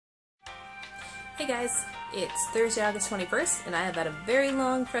Hey guys, it's Thursday, August 21st, and I have had a very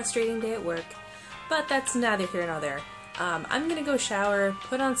long, frustrating day at work, but that's neither here nor there. I'm gonna go shower,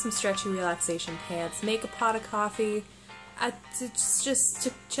 put on some stretchy relaxation pants, make a pot of coffee, just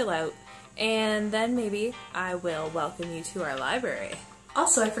to chill out, and then maybe I will welcome you to our library.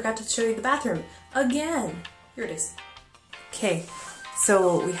 Also, I forgot to show you the bathroom. Again! Here it is. Okay,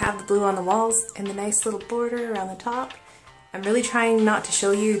 so we have the blue on the walls and the nice little border around the top. I'm really trying not to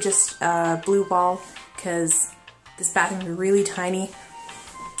show you just a blue wall because this bathroom is really tiny,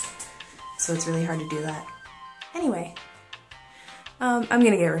 so it's really hard to do that. Anyway, I'm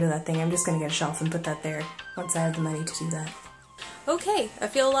gonna get rid of that thing. I'm just gonna get a shelf and put that there once I have the money to do that. Okay, I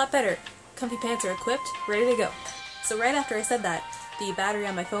feel a lot better. Comfy pants are equipped, ready to go. So right after I said that, the battery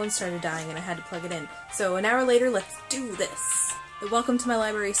on my phone started dying and I had to plug it in. So an hour later, let's do this! The Welcome to My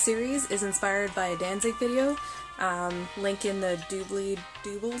Library series is inspired by a Danzig video. Link in the doobly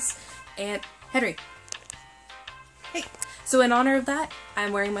doobles. And Henry! Hey! So in honor of that,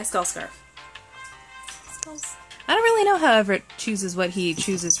 I'm wearing my skull scarf. Skulls. I don't really know how Everett chooses what he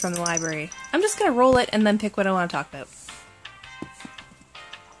chooses from the library. I'm just gonna roll it and then pick what I want to talk about.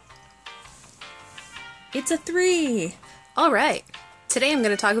 It's a 3! Alright, today I'm going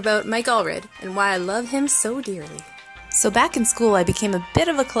to talk about Mike Allred and why I love him so dearly. So back in school I became a bit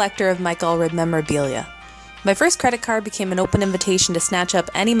of a collector of Mike Allred memorabilia. My first credit card became an open invitation to snatch up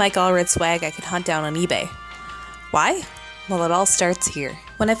any Mike Allred swag I could hunt down on eBay. Why? Well, it all starts here.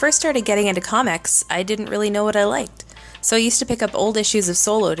 When I first started getting into comics, I didn't really know what I liked. So I used to pick up old issues of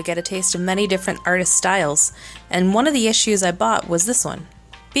Solo to get a taste of many different artist styles, and one of the issues I bought was this one.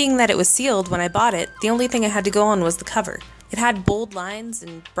 Being that it was sealed when I bought it, the only thing I had to go on was the cover. It had bold lines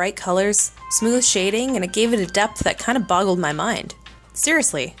and bright colors, smooth shading, and it gave it a depth that kind of boggled my mind.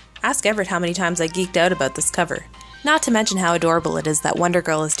 Seriously, ask Everett how many times I geeked out about this cover. Not to mention how adorable it is that Wonder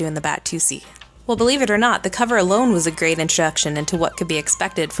Girl is doing the Bat-2C. Well, believe it or not, the cover alone was a great introduction into what could be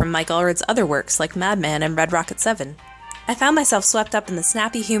expected from Mike Allred's other works like Madman and Red Rocket 7. I found myself swept up in the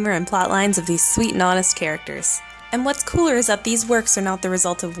snappy humor and plot lines of these sweet and honest characters. And what's cooler is that these works are not the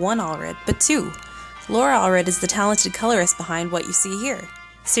result of one Allred, but two. Laura Allred is the talented colorist behind what you see here.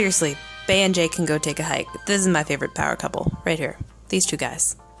 Seriously, Bay and Jay can go take a hike. This is my favorite power couple, right here. These two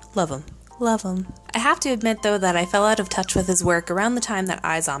guys. Love them. Love them. I have to admit though that I fell out of touch with his work around the time that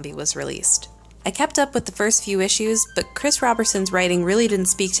iZombie was released. I kept up with the first few issues, but Chris Robertson's writing really didn't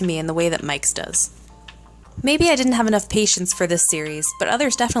speak to me in the way that Mike's does. Maybe I didn't have enough patience for this series, but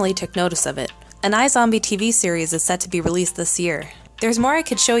others definitely took notice of it. An iZombie TV series is set to be released this year. There's more I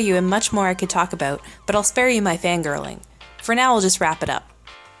could show you and much more I could talk about, but I'll spare you my fangirling. For now, I'll just wrap it up.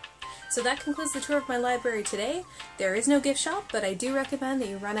 So that concludes the tour of my library today. There is no gift shop, but I do recommend that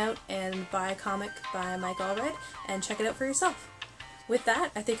you run out and buy a comic by Mike Allred and check it out for yourself. With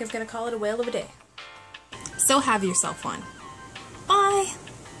that, I think I'm going to call it a whale of a day. So have yourself one.